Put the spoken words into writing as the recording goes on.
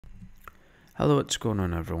Hello, what's going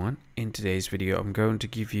on everyone? In today's video I'm going to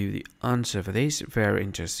give you the answer for this very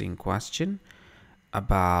interesting question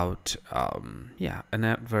about an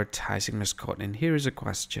advertising mascot. And here is a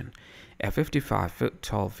question. A 55-foot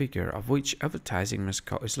tall figure of which advertising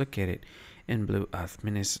mascot is located in Blue Earth,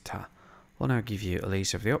 Minnesota? Well, now give you a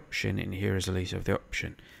list of the option, and here is a list of the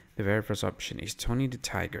option. The very first option is Tony the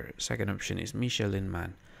Tiger, second option is Michelin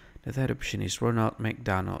Man, the third option is Ronald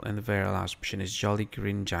McDonald, and the very last option is Jolly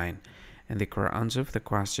Green Giant. And the correct answer for the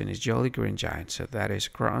question is Jolly Green Giant. So that is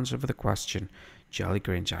correct answer for the question, Jolly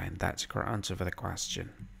Green Giant. That's correct answer for the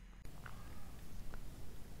question.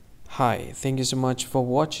 Hi, thank you so much for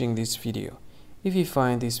watching this video. If you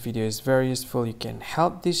find this video is very useful, you can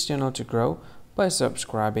help this channel to grow by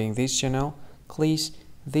subscribing this channel. Click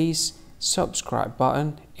this subscribe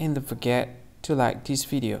button and don't forget to like this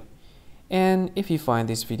video. And if you find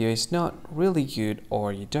this video is not really good,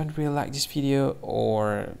 or you don't really like this video,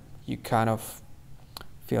 or you kind of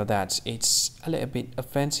feel that it's a little bit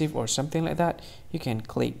offensive or something like that, you can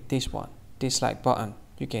click this one, dislike button.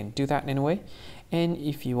 You can do that anyway. And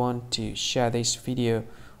if you want to share this video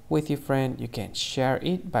with your friend, you can share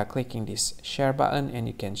it by clicking this share button, and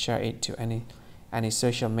you can share it to any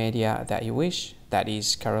social media that you wish that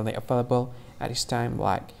is currently available at this time,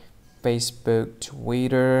 like Facebook,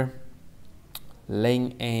 Twitter,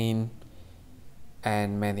 LinkedIn,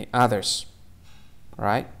 and many others.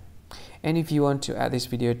 Right? And if you want to add this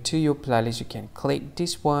video to your playlist, you can click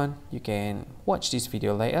this one. You can watch this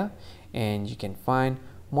video later, and you can find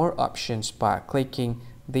more options by clicking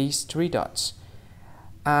these three dots.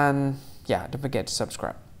 And yeah, don't forget to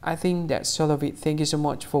subscribe. I think that's all of it. Thank you so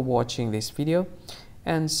much for watching this video,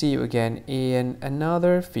 and see you again in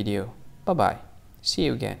another video. Bye bye. See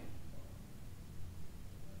you again.